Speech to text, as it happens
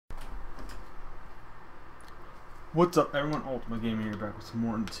What's up, everyone? Ultimate Gaming here, back with some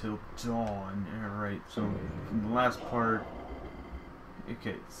more Until Dawn. Alright, so in the last part,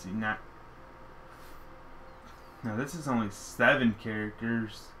 okay, see, now this is only 7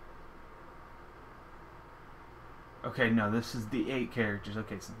 characters. Okay, no, this is the 8 characters.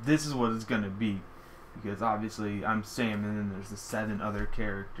 Okay, so this is what it's gonna be, because obviously I'm Sam, and then there's the 7 other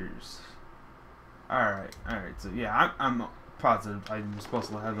characters. Alright, so yeah, I'm positive I'm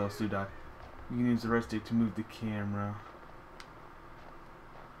supposed to have those 2 die. You can use the right stick to move the camera.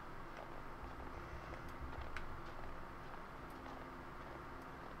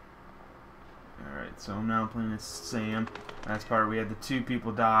 Alright, so I'm now playing as Sam. Last part we had the 2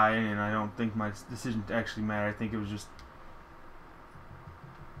 people die, and I don't think my decision actually mattered. I think it was just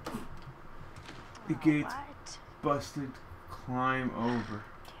the gates busted, climb over.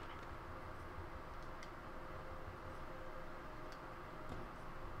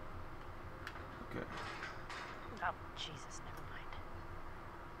 Okay. Oh, Jesus, never mind.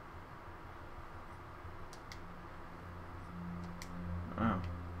 Oh.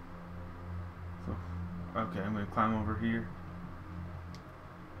 So, okay, I'm gonna climb over here.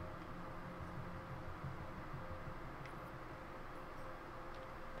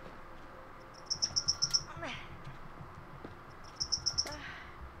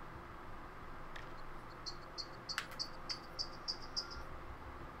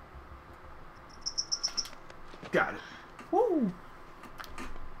 Got it. Woo!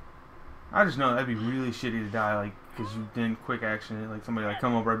 I just know that'd be really shitty to die, like, because you didn't quick action it, like somebody like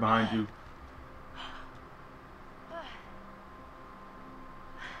come up right behind you.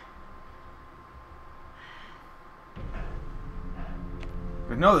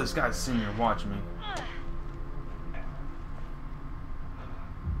 But no, this guy's sitting here watching me.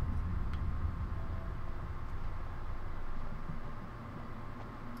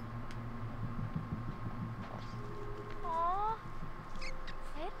 Aw.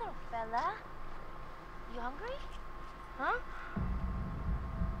 Hey, little fella. You hungry? Huh?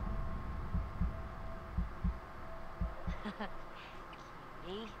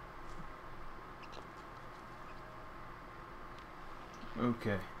 Kitty.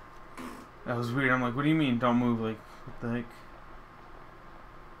 Okay. That was weird. I'm like, what do you mean don't move? Like, what the heck?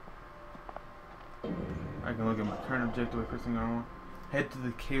 I can look at my current objective by pressing R1. Head to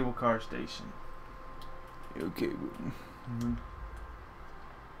the cable car station. Okay.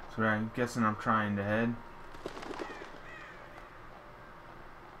 So I'm guessing I'm trying to head.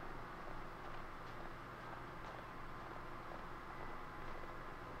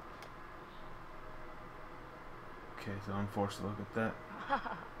 Okay, so I'm forced to look at that.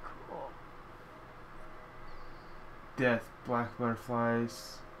 Cool. Death, black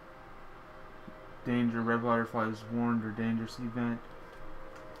butterflies. Danger, red butterflies warned or dangerous event.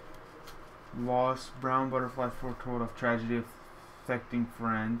 Loss, brown butterfly foretold of tragedy affecting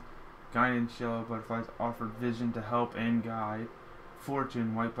friend. Guidance, yellow butterflies offered vision to help and guide.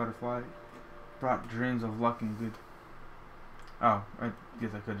 Fortune, white butterfly brought dreams of luck and good. Oh, I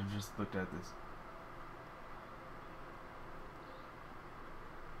guess I could have just looked at this.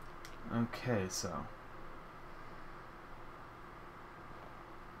 Okay, so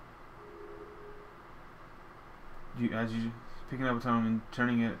as you picking up a tone and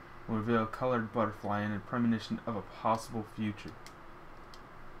turning it will reveal a colored butterfly and a premonition of a possible future.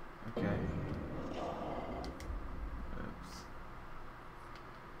 Okay. Oops.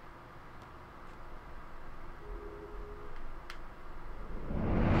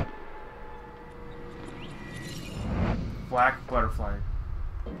 Black butterfly.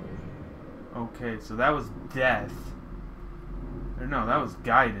 Okay, so that was death. Or no, that was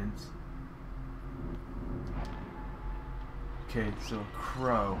guidance. Okay, so a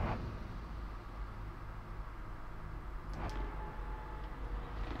crow.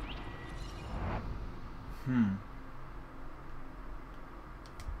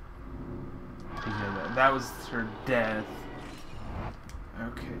 Yeah, that was her death.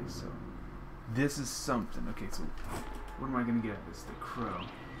 Okay, so this is something. Okay, so what am I gonna get at this? The crow.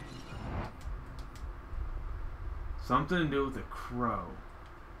 Something to do with the crow.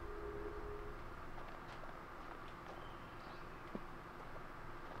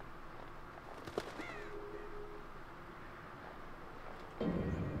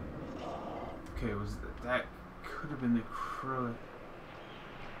 Okay, was that could have been the crow.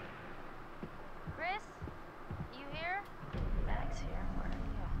 Chris? You here? Bag's here. Where are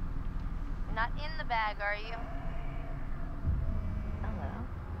you? You're not in the bag, are you? Hello.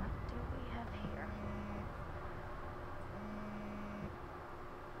 What do we have here?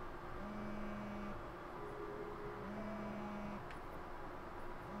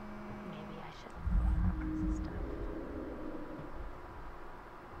 Maybe I should look for stuff.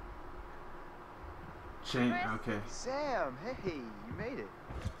 Chain. Okay. Sam, hey, you made it.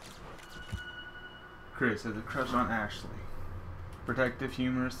 Chris has a crush on Ashley. Protective,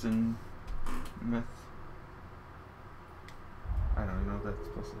 humorous, and myth. I don't even know what that's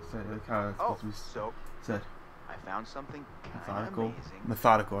supposed to say. Like how it's supposed to be so said. I found something kind of Methodical. amazing.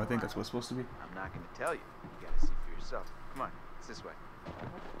 Methodical. I think that's what it's supposed to be. I'm not going to tell you. You got to see for yourself. Come on, it's this way.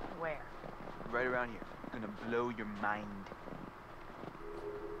 Where? Right around here. I'm going to blow your mind.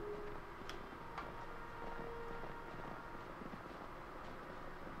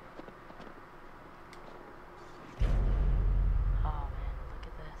 Oh man, look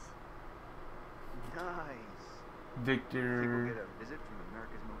at this. Nice. Victor. Think we'll get a visit from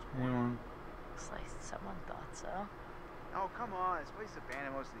America's Most Wanted. Anyone? Looks like someone thought so. Oh, come on. This place is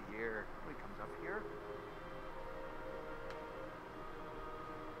abandoned most of the year. Nobody comes up here.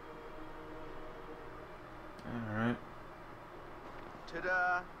 Alright.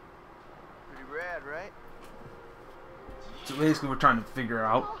 Ta-da! Pretty rad, right? So basically we're trying to figure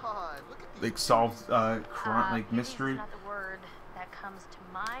out, Come on, look at these like, solve, Beauty is mystery. not the word that comes to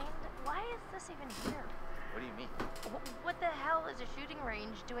mind. Why is this even here? What do you mean? What the hell is a shooting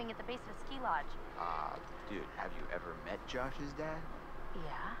range doing at the base of a ski lodge? Dude, have you ever met Josh's dad?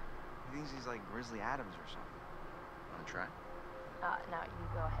 Yeah. He thinks he's like Grizzly Adams or something. Wanna try? No, you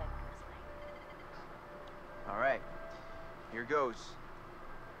go ahead, Grizzly. Alright. Here goes.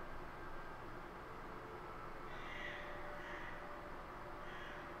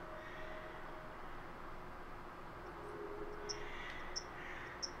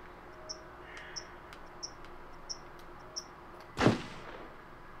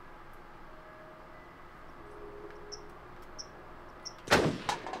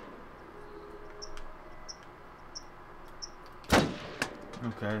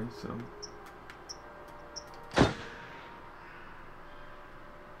 Okay, so.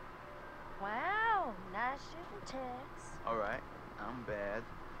 Wow, nice shooting, Tex. Alright. I'm bad.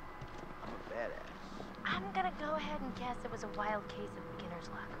 I'm a badass. I'm gonna go ahead and guess it was a wild case of beginner's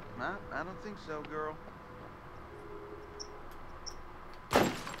luck. Nah, I don't think so, girl.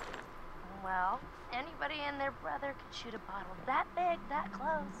 Well, anybody and their brother could shoot a bottle that big, that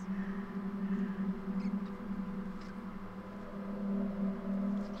close.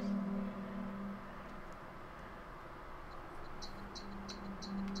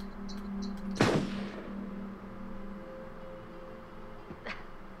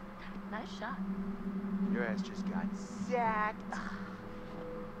 Nice shot. Your ass just got sacked.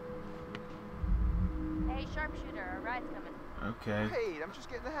 Hey, sharpshooter, a ride's coming. Okay. Wait, I'm just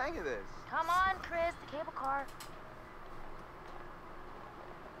getting the hang of this. Come on, Chris, the cable car.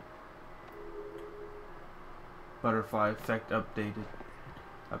 Butterfly effect updated.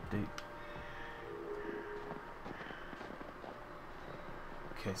 Update.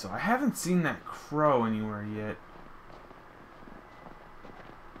 Okay, so I haven't seen that crow anywhere yet.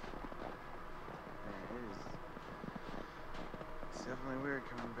 It's definitely weird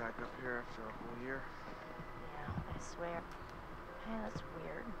coming back up here after a whole year. Yeah, I swear. Hey, that's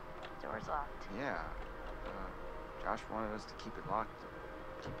weird. Door's locked. Yeah. Josh wanted us to keep it locked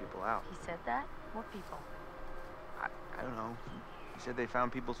to keep people out. He said that? What people? I don't know. He said they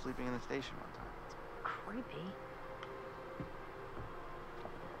found people sleeping in the station one time. Creepy.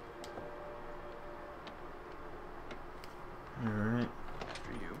 Alright.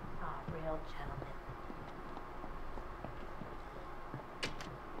 After you. Oh, real gentleman.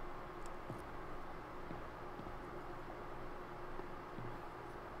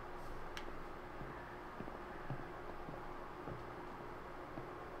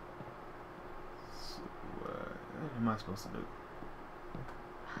 So, what am I supposed to do?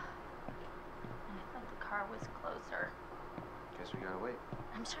 I thought the car was closer. Guess we gotta wait.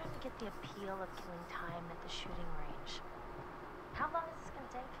 I'm starting to get the appeal of killing time at the shooting range. How long is this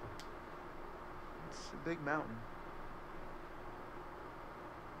gonna take? It's a big mountain.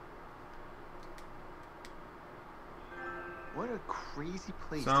 What a crazy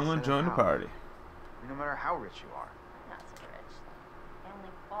place. Someone to set join the up party. house. No matter how rich you are. I'm not so rich. I only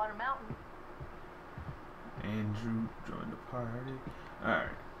bought a mountain. Andrew joined the party. Alright,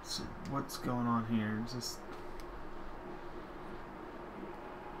 so what's going on here? Is this...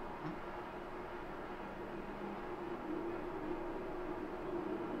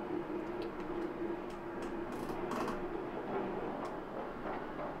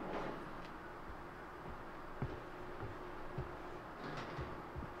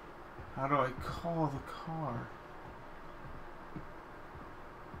 How do I call the car?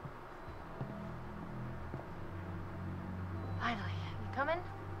 Finally, you coming?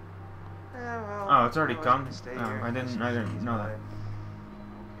 Yeah, well, Oh, it's already I like come? to stay Oh, here. I didn't know that. Okay.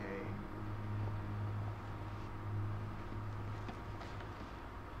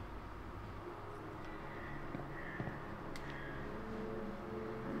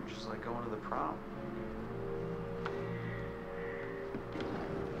 like going to the prom.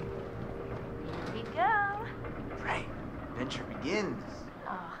 Here we go. Right. Adventure begins.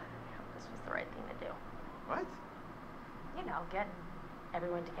 Oh, this was the right thing to do. What? You know, getting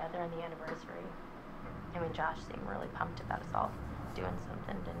everyone together on the anniversary. I mean, Josh seemed really pumped about us all doing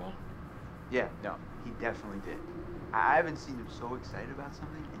something, didn't he? Yeah, no, he definitely did. I haven't seen him so excited about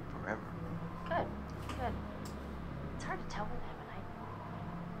something in forever. Good, good. It's hard to tell with him, and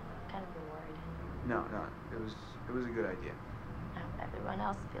I kind of been worried. No, it was a good idea. I hope everyone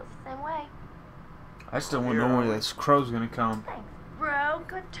else feels the same way. I still want to know when this crow's gonna come. Thanks, bro.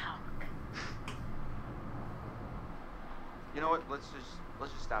 Good talk. You know what? Let's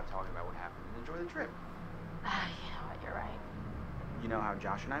just stop talking about what happened and enjoy the trip. You know what? You're right. You know how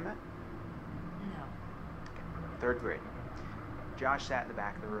Josh and I met? No. Third grade. Josh sat in the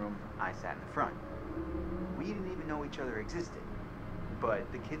back of the room, I sat in the front. We didn't even know each other existed.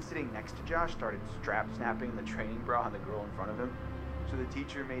 But the kid sitting next to Josh started strap snapping the training bra on the girl in front of him, so the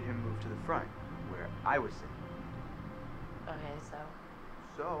teacher made him move to the front, where I was sitting. Okay,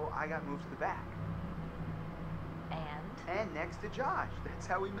 So I got moved to the back. And next to Josh. That's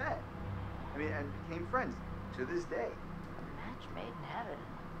how we met. I mean, and became friends to this day. A match made in heaven.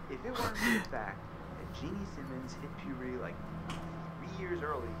 If it weren't for the fact that Jeannie Simmons hit puberty like 3 years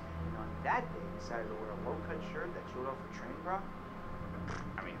early, and on that day decided to wear a low-cut shirt that showed off her training bra,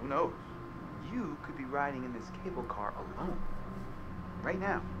 I mean, who knows? You could be riding in this cable car alone. Right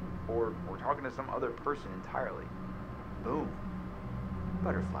now. Or talking to some other person entirely. Boom.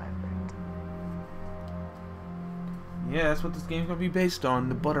 Butterfly effect. Yeah, that's what this game's gonna be based on,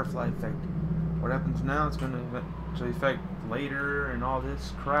 the butterfly effect. What happens now, it's gonna eventually affect later and all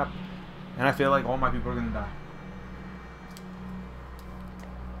this crap. And I feel like all my people are gonna die.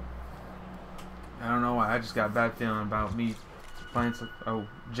 I don't know why, I just got a bad feeling about me playing some... Oh,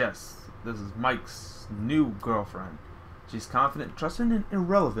 Jess. This is Mike's new girlfriend. She's confident, trusting, and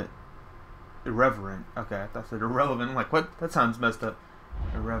irreverent. Okay, I thought I said irrelevant. I'm like, what? That sounds messed up.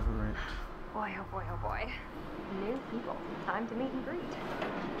 Irreverent. Boy, oh boy, oh boy. New people. Time to meet and greet.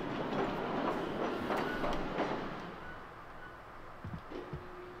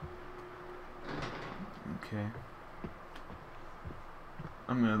 Okay.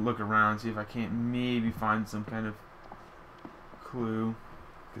 I'm gonna look around and see if I can't maybe find some kind of clue.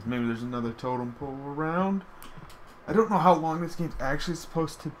 Because maybe there's another totem pole around. I don't know how long this game's actually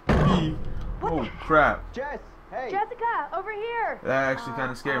supposed to be. Oh crap. Jess! Hey! Jessica, over here! That actually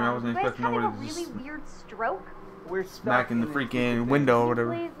kind of scared me. I wasn't you guys expecting nobody having to a really just weird stroke? We're smack in the this freaking stupid window or Can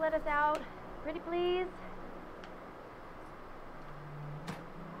whatever. you please let us out? Pretty please?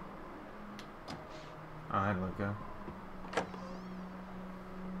 Alright, let go.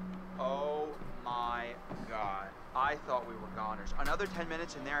 Oh my god. I thought we were goners. Another 10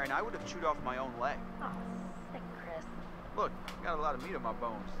 minutes in there and I would have chewed off my own leg. Oh, sick, Chris. Look, got a lot of meat on my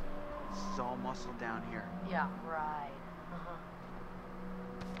bones. This is all muscle down here. Yeah, right.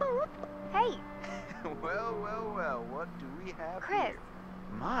 Hey, Well, what do we have Chris. here?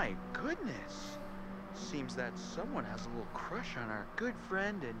 My goodness. Seems that someone has a little crush on our good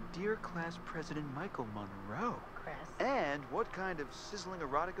friend and dear class president Michael Monroe. Chris. And what kind of sizzling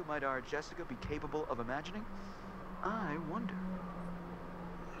erotica might our Jessica be capable of imagining? I wonder.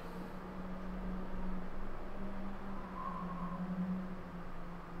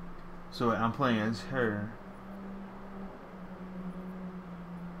 So I'm playing as her.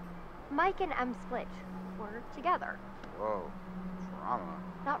 Mike and M split. We're together. Whoa, drama.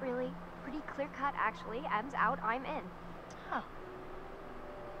 Not really. Pretty clear cut, actually. M's out, I'm in. Huh.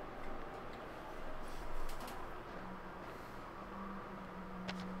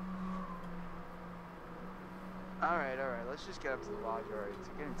 All right, let's just get up to the lodge already. It's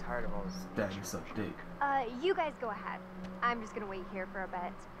getting tired of all this. Status update. You guys go ahead. I'm just gonna wait here for a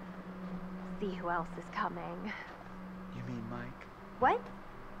bit. See who else is coming. You mean Mike? What?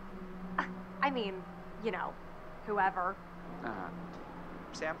 I mean, you know, whoever.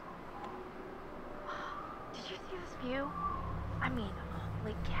 Sam? Did you see this view? I mean,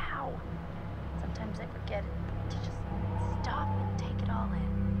 holy cow. Sometimes I forget to just stop and take it all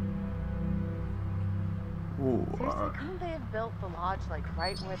in. Ooh, Seriously, couldn't they have built the lodge like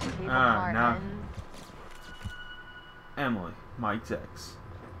right where the cable Ah, car no. ends? Emily, Mike's ex.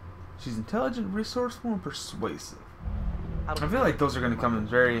 She's intelligent, resourceful, and persuasive. I feel like those are going to come in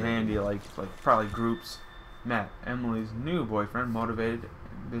very handy, like probably groups. Matt, Emily's new boyfriend, motivated,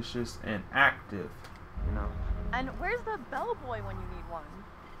 ambitious, and active. You know. And where's the bellboy when you need one?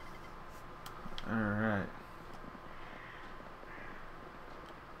 All right.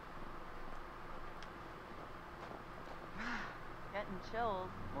 Getting some chills.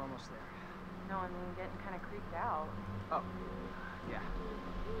 We're almost there. No, I mean, getting kind of creeped out. Oh, yeah.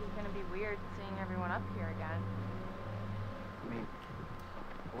 It's gonna be weird seeing everyone up here again. I mean,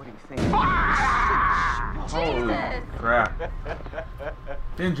 what do you think? Holy crap.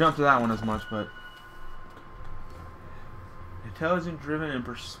 Didn't jump to that one as much, but intelligent, driven, and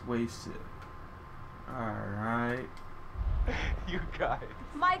persuasive. Alright. You guys.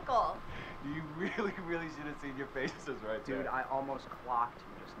 Michael! You really should have seen your faces right there. Dude, I almost clocked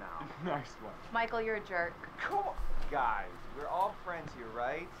you just now. Nice one. Michael, you're a jerk. Come on. Guys, we're all friends here,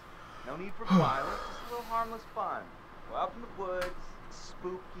 right? No need for violence, just a little harmless fun. We're out in the woods,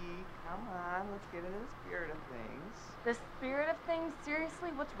 spooky. Come on, let's get into the spirit of things. The spirit of things? Seriously,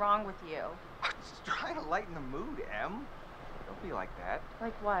 what's wrong with you? I'm just trying to lighten the mood, Em. Don't be like that.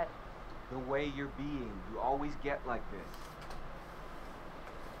 Like what? The way you're being. You always get like this.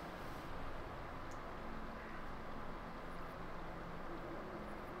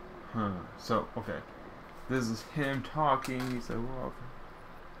 Huh. So, okay. This is him talking. He said, we're all...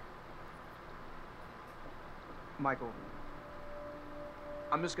 Michael,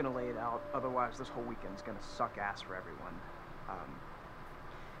 I'm just gonna lay it out. Otherwise, this whole weekend's gonna suck ass for everyone.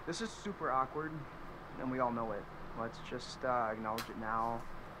 This is super awkward, and we all know it. Let's just acknowledge it now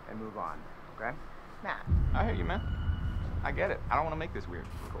and move on, okay? Matt. I hear you, man. I get it. I don't want to make this weird.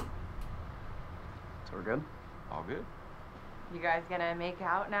 Cool. So we're good? All good. You guys gonna make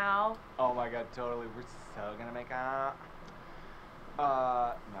out now? Oh my god, totally. We're so gonna make out.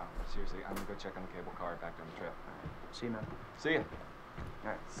 No, seriously, I'm gonna go check on the cable car back down the trail. Alright. See you, man. See ya.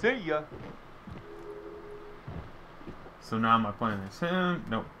 Alright. See ya. So now my plan is him.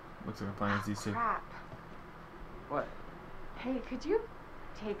 Nope. Looks like my plan is these two. Crap. What? Hey, could you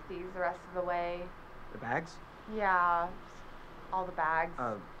take these the rest of the way? The bags? Yeah, all the bags.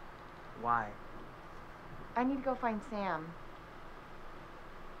 Why? I need to go find Sam.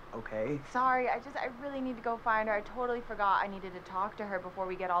 Okay. Sorry, I really need to go find her. I totally forgot I needed to talk to her before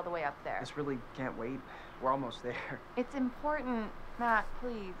we get all the way up there. This really can't wait. We're almost there. It's important, Matt,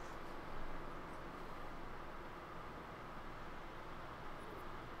 please.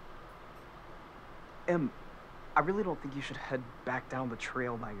 Em, I really don't think you should head back down the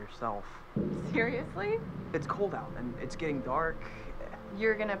trail by yourself. Seriously? It's cold out, and it's getting dark.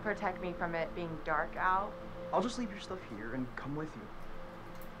 You're gonna protect me from it being dark out? I'll just leave your stuff here and come with you.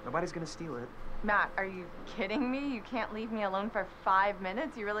 Nobody's gonna steal it. Matt, are you kidding me? You can't leave me alone for 5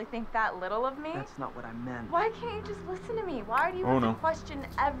 minutes? You really think that little of me? That's not what I meant. Why can't you just listen to me? Why do you have to question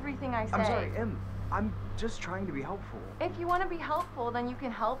everything I say? I'm sorry, Em. I'm just trying to be helpful. If you want to be helpful, then you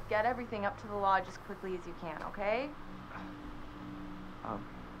can help get everything up to the lodge as quickly as you can, okay?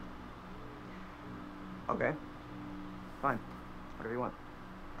 Okay. Fine. Whatever you want.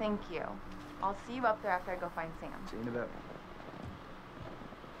 Thank you. I'll see you up there after I go find Sam. See you in a bit.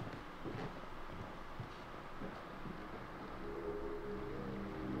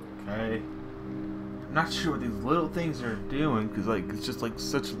 Okay. I'm not sure what these little things are doing, because like it's just like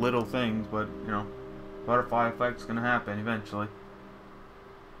such little things, but you know, butterfly effect's gonna happen eventually.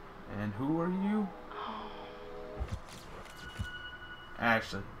 And who are you?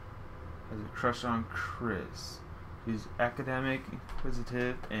 Ashley has a crush on Chris. He's academic,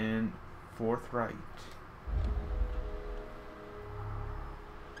 inquisitive, and forthright.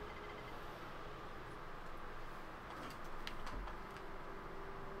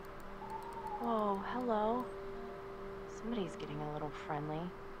 Whoa, hello. Somebody's getting a little friendly.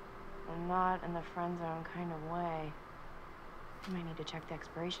 And not in the friend zone kind of way. I might need to check the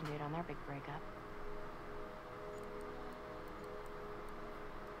expiration date on their big breakup.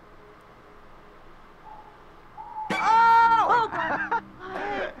 Oh!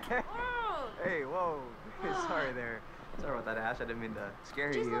 Oh! Hey, whoa. Sorry there. Sorry about that, Ash. I didn't mean to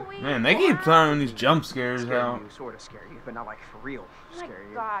scare Just you. a wee Man, they keep throwing these jump scares Scare out. you, sort of scare you, but not like for real Oh my scare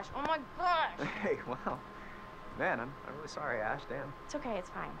you. gosh, oh my gosh. Hey, wow. Man, I'm really sorry, Ash. Damn. It's okay, it's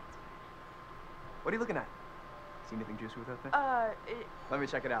fine. What are you looking at? See anything juicy with that thing? Let me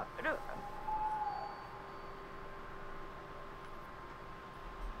check it out.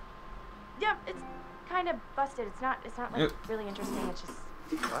 Yeah, it's kind of busted. It's not like Yep. really interesting. It's just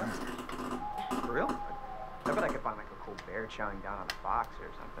What? For real? I bet I could find like a cool bear chowing down on a fox or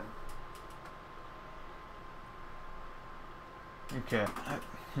something. Okay.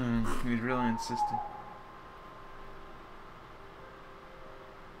 He was really insistent.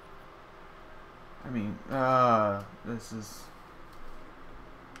 I mean, this is...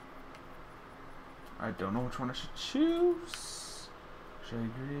 I don't know which one I should choose. Should I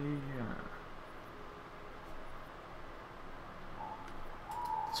agree?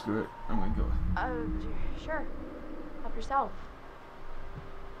 Screw it. I'm gonna go with... sure. Help yourself.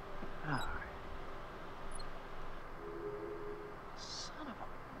 Alright. Son of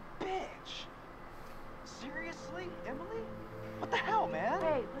a bitch. Seriously, Emily? What the hell, man?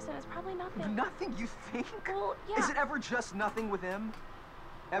 Hey, listen, it's probably nothing. Nothing, you think? Well, yeah. Is it ever just nothing with him?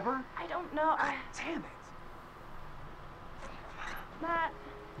 Ever? I don't know. God damn it. Matt.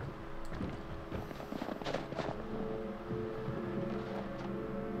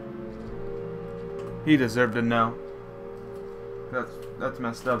 He deserved to know. That's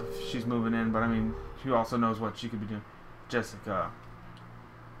messed up if she's moving in, but I mean, she also knows what she could be doing. Jessica.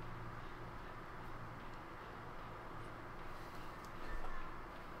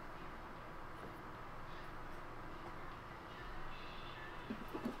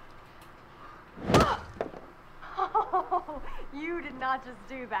 Oh, you did not just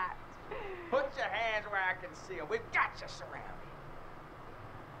do that. Put your hands where I can see them. We've got you surrounded.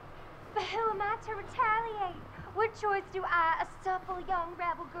 But who am I to retaliate? What choice do I, a supple young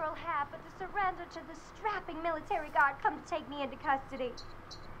rebel girl, have but to surrender to the strapping military guard come to take me into custody?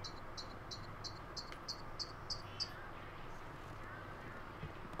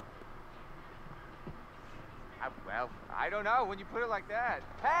 Well, I don't know when you put it like that.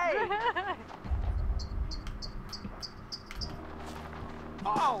 Hey!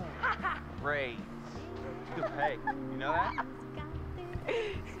 Oh! Great. Good pay. You know that?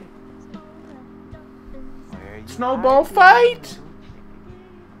 Where you Snowball hiding? fight!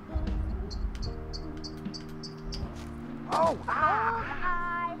 Oh! Oh,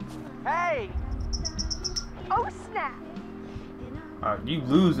 Ah! Hey! oh, snap. You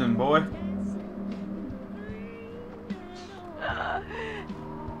losing, boy.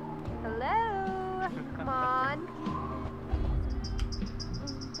 Hello? Come on.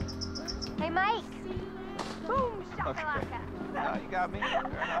 Hey, Mike. Boom, shakalaka. Oh, you got me. Fair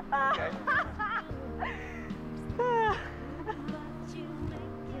enough. Okay.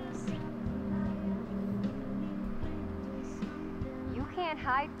 You can't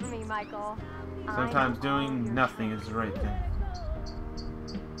hide from me, Michael. Sometimes I know all doing your nothing is the right thing.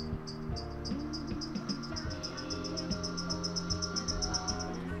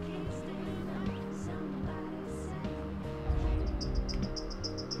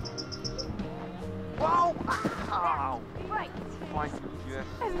 Whoa! Ow! Right. Fine. Yeah.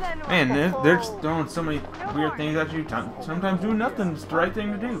 And then Man, they're just throwing so many weird things at you. Sometimes doing nothing is the right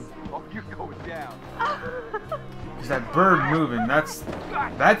thing to do. Oh, you're going down. Cause that bird moving, that's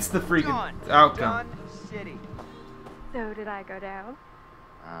the freaking Gun. outcome. Gun City. So did I go down?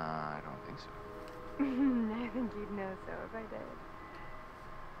 I don't think so. I think you'd know so if I did.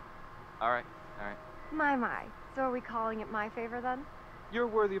 All right. All right. My. So are we calling it my favor then? You're a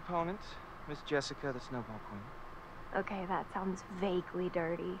worthy opponent, Miss Jessica, the Snowball Queen. Okay, that sounds vaguely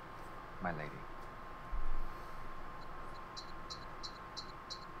dirty. My lady.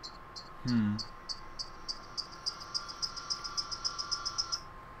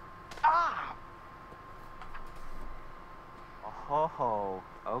 Ah! Oh,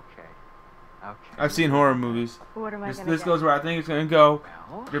 okay. Okay. I've seen horror movies. What am I This gonna get? goes where I think it's gonna go.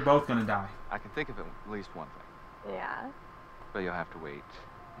 Well, You're both gonna die. I can think of at least one thing, Yeah. but you'll have to wait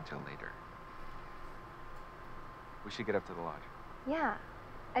until later. We should get up to the lodge. Yeah.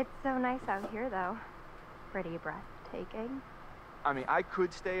 It's so nice out here, though. Pretty breathtaking. I mean, I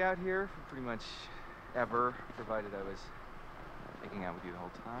could stay out here for pretty much ever, provided I was making out with you the whole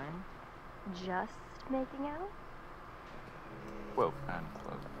time. Just making out? Quote,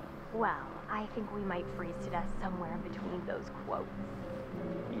 unquote. Well, I think we might freeze to death somewhere in between those quotes.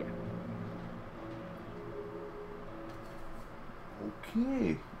 Yeah.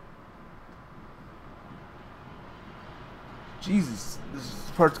 Okay. Jesus,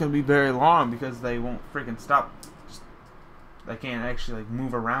 this part's gonna be very long because they won't freaking stop. They can't actually like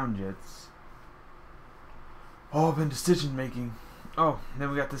move around yet. It's all up in decision making. Oh, then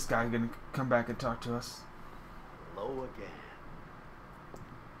we got this guy gonna come back and talk to us. Hello again.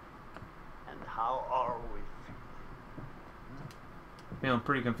 And how are we feeling? Feeling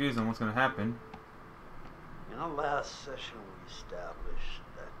pretty confused on what's gonna happen. In our last session, we established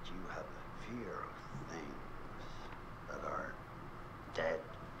that you have a fear of things that are dead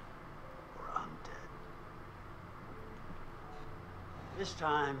or undead. This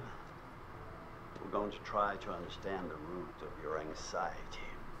time, we're going to try to understand the root of your anxiety.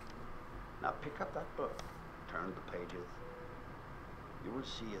 Now pick up that book, turn the pages. You will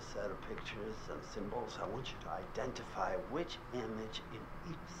see a set of pictures and symbols. I want you to identify which image in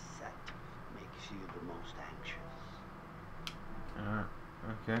each set makes you the most anxious.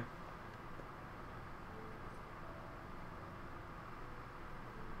 Okay.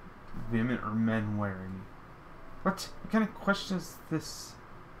 Women or men wearing? What kind of question is this?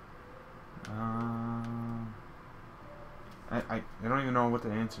 I don't even know what to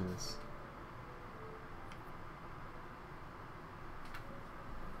answer this.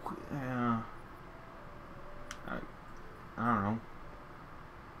 I don't know.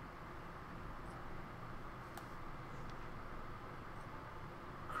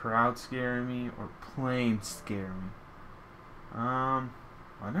 Crowd scaring me or planes scare me? I've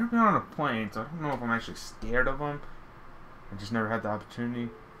never been on a plane, so I don't know if I'm actually scared of them. I just never had the opportunity.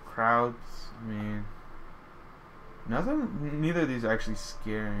 Crowds, I mean, neither of these actually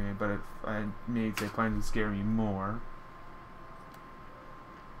scare me, but if I may say planes would scare me more.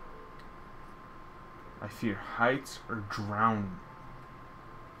 I fear heights or drowning.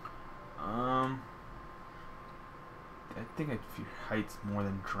 I think I'd fear heights more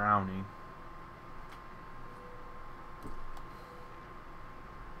than drowning.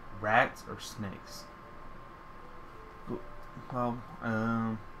 Rats or snakes? Well,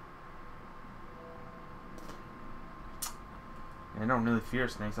 I don't really fear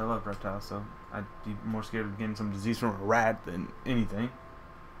snakes. I love reptiles, so I'd be more scared of getting some disease from a rat than anything.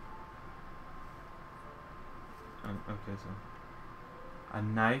 Okay, so a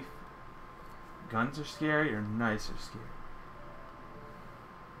knife. Guns are scary or knives are scary?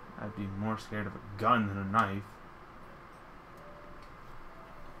 I'd be more scared of a gun than a knife.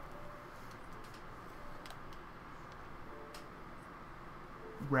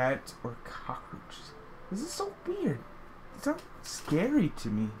 Rats or cockroaches? This is so weird. It's not scary to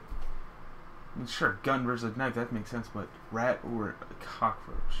me. I mean, sure, gun versus knife, that makes sense, but rat or a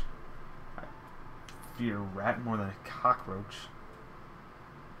cockroach? I fear a rat more than a cockroach.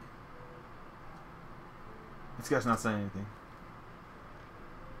 This guy's not saying anything.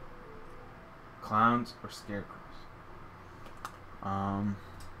 Clowns or scarecrows? So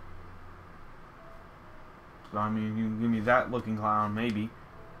I mean, you can give me that looking clown, maybe.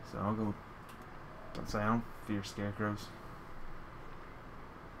 So I'll go. Let's say I don't fear scarecrows.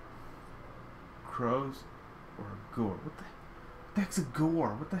 Crows or a gore? What the heck's a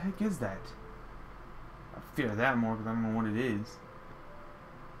gore? What the heck is that? I fear that more because I don't know what it is.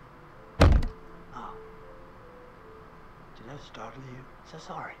 Oh. Did I startle you? So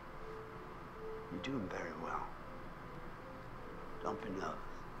sorry. You're doing very well. Don't be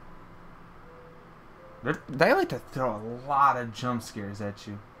nervous. They like to throw a lot of jump scares at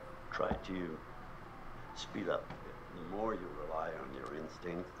you. Try to speed up a bit. The more you rely on your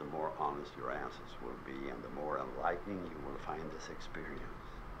instincts, the more honest your answers will be, and the more enlightening you will find this experience.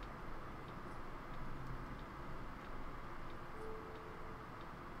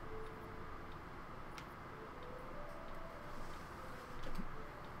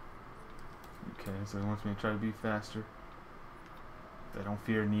 Okay, so he wants me to try to be faster. They don't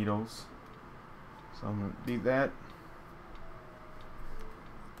fear needles. So I'm going to beat that.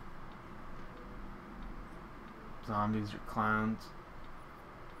 Zombies or clowns.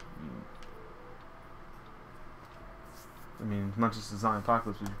 I mean, as much as the zombie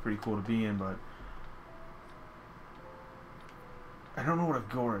apocalypse would be pretty cool to be in, but I don't know what a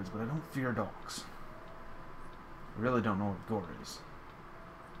gore is, but I don't fear dogs. I really don't know what gore is.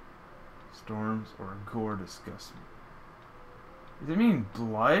 Storms or a gore disgust me. Does it mean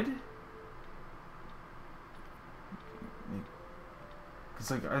blood?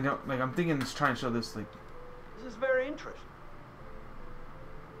 Cause like I don't like I'm thinking it's trying to show this like. This is very interesting.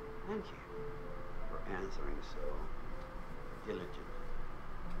 Thank you for answering so diligently.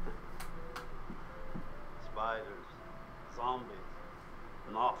 Spiders, zombies,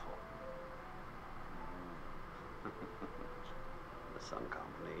 an awful. The sun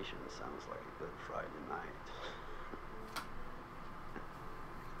combination sounds like a good Friday night.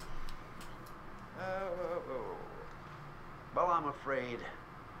 Well, I'm afraid,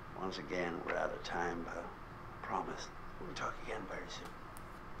 once again, we're out of time, but promise we'll talk again very soon.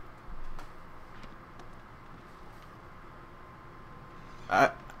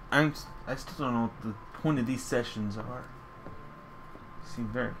 I still don't know what the point of these sessions are. They seem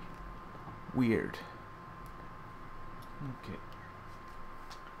very weird. Okay.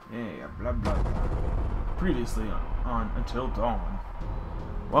 Yeah, blah blah blah. Previously on Until Dawn.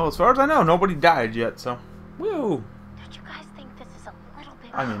 Well, as far as I know, nobody died yet, so woo! Don't you guys think this is a little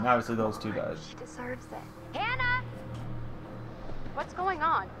bit... I mean, obviously those two died. She deserves it. Hannah! What's going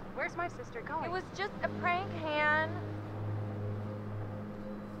on? Where's my sister going? It was just a prank, Han.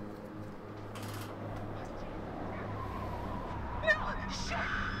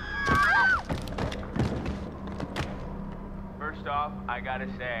 First off, I gotta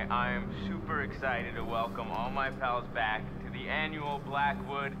say, I am super excited to welcome all my pals back to the annual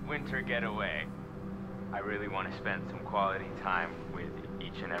Blackwood Winter Getaway. I really want to spend some quality time with each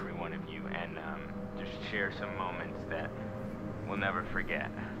each and every one of you and just share some moments that we'll never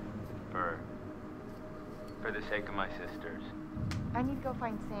forget for the sake of my sisters. I need to go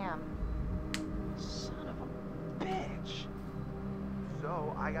find Sam. Son of a bitch.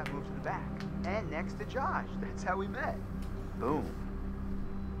 So I got moved to the back and next to Josh. That's how we met. Boom.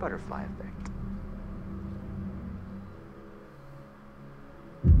 Butterfly effect.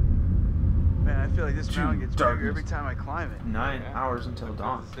 Man, I feel like this mountain gets bigger every time I climb it. 9 hours until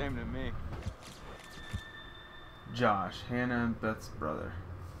dawn. Same to me. Josh, Hannah and Beth's brother.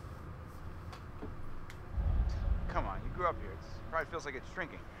 Come on, you grew up here. It probably feels like it's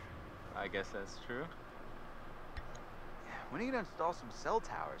shrinking. I guess that's true. When are you gonna install some cell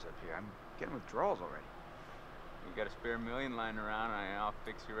towers up here? I'm getting withdrawals already. You got a spare million lying around, I'll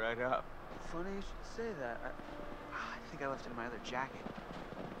fix you right up. Funny you should say that. I think I left it in my other jacket.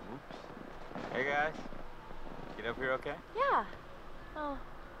 Oops. Hey guys, get up here okay? Yeah. Well,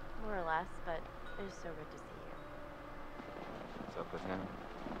 more or less, but it was so good to see you. What's up with him?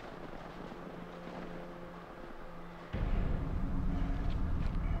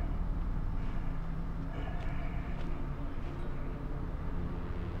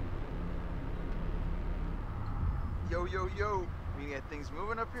 Yo, yo, yo. We get things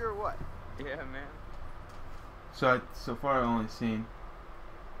moving up here or what? Yeah, man. So far I've only seen.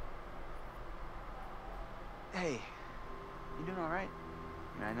 Hey, you doing all right?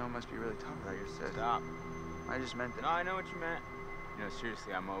 I mean, I know it must be really tough without your sis. Stop. I just meant that. No, I know what you meant. You know,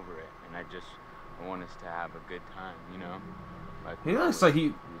 seriously, I'm over it, and I want us to have a good time, you know? Like He looks like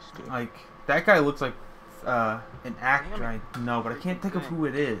like that guy looks like an actor I know, but I can't think of who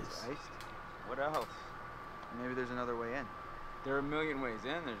it is. Christ. What else? Maybe there's another way in. There are a million ways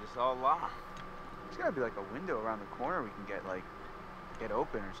in, they're just all locked. There's gotta be like a window around the corner we can get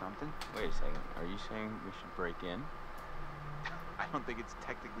open or something. Wait a second, are you saying we should break in? I don't think it's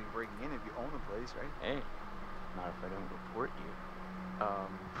technically breaking in if you own the place, right? Hey, not if I don't report you.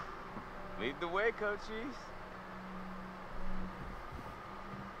 Lead the way, coachies.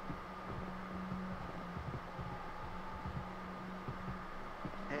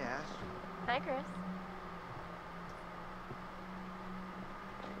 Hey, Ash. Hi, Chris.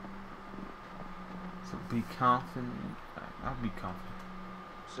 So be confident. I'll be confident.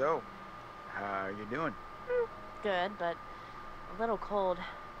 So, how are you doing? Good, but a little cold. I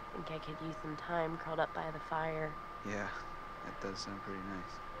think I could use some time curled up by the fire. Yeah, that does sound pretty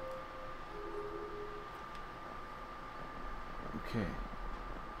nice. Okay.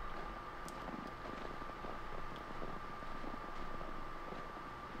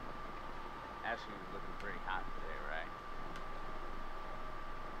 Ashley was looking pretty hot today, right?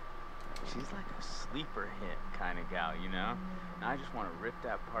 She's like a sleeper hit kind of gal, you know? And I just want to rip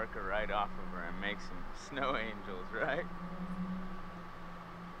that Parker right off of her and make some snow angels, right?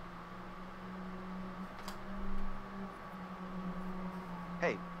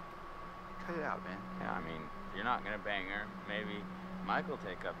 Hey, cut it out, man. Yeah, I mean, you're not gonna bang her. Maybe Michael'll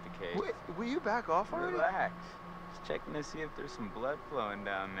take up the case. Wait, will you back off already? Relax. Just checking to see if there's some blood flowing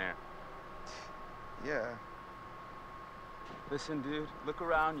down there. Yeah. Listen, dude, look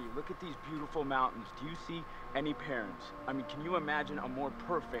around you. Look at these beautiful mountains. Do you see any parents? I mean, can you imagine a more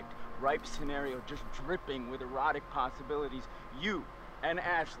perfect, ripe scenario just dripping with erotic possibilities? You and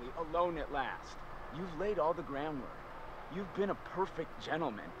Ashley alone at last. You've laid all the groundwork. You've been a perfect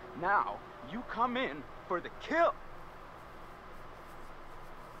gentleman. Now, you come in for the kill.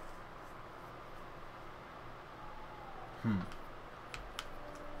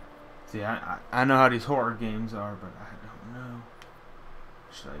 See, I know how these horror games are, but I don't know.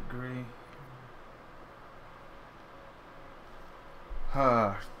 Should I agree?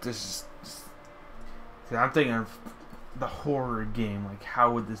 This is... See, I'm thinking of the horror game. Like,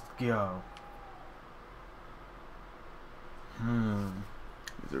 how would this go?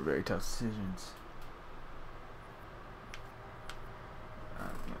 These are very tough decisions.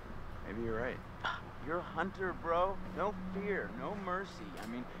 Maybe you're right. You're a hunter, bro. No fear, no mercy. I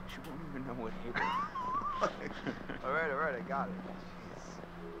mean, she won't even know what hit her. all right, I got it. Jeez.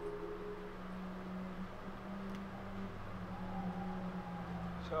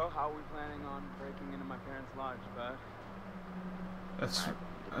 So, how are we planning on breaking into my parents' lodge, bud? That's.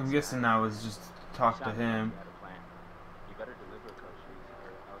 I'm guessing I was just talk to him. You had a plan. You better deliver, Coach Reese,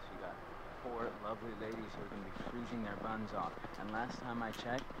 or else you got 4 lovely ladies who are going to be freezing their buns off. And last time I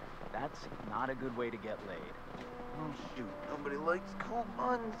checked, that's not a good way to get laid. Oh shoot, nobody likes cold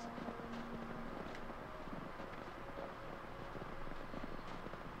buns.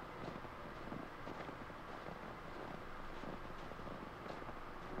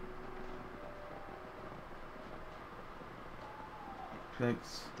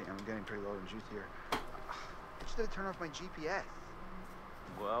 Thanks. Damn, I'm getting pretty low in juice here. I just had to turn off my GPS.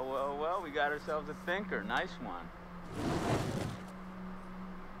 Well, well, well, we got ourselves a thinker. Nice one.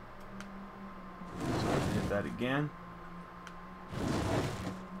 So I did that again.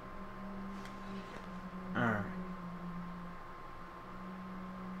 Alright.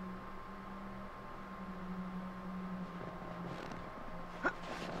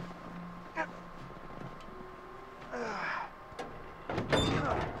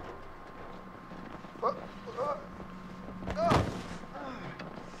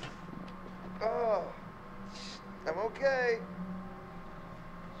 I'm okay.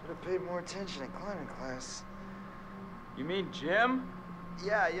 Should have paid more attention in climbing class. You mean Jim?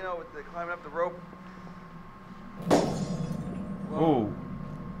 Yeah, you know, with the climbing up the rope. Oh.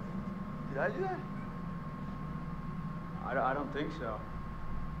 Did I do that? I don't think so.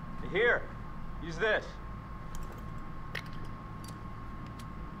 Here, use this.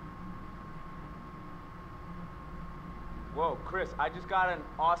 Whoa, Chris, I just got an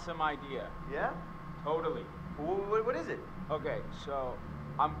awesome idea. Yeah? Totally. What is it? Okay, so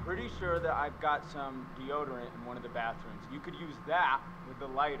I'm pretty sure that I've got some deodorant in one of the bathrooms. You could use that with the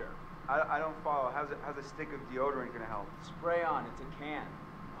lighter. I don't follow. How's a stick of deodorant gonna help? Spray on, it's a can.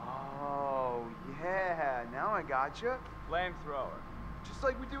 Oh, yeah. Now I gotcha. Flamethrower. Just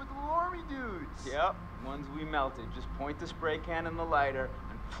like we did with the little army dudes. Yep, ones we melted. Just point the spray can in the lighter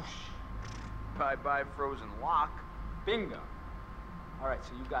and whoosh. Bye-bye frozen lock. Bingo. All right,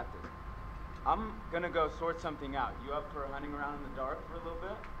 so you got this. I'm gonna go sort something out. You up for hunting around in the dark for a little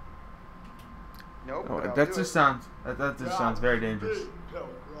bit? Nope. Oh, but I'll that do just it. sounds very dangerous.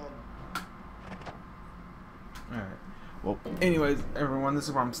 Alright. Well, anyways, everyone, this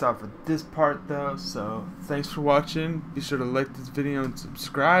is where I'm stopping for this part, though. So, thanks for watching. Be sure to like this video and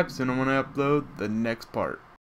subscribe so I don't want to upload the next part.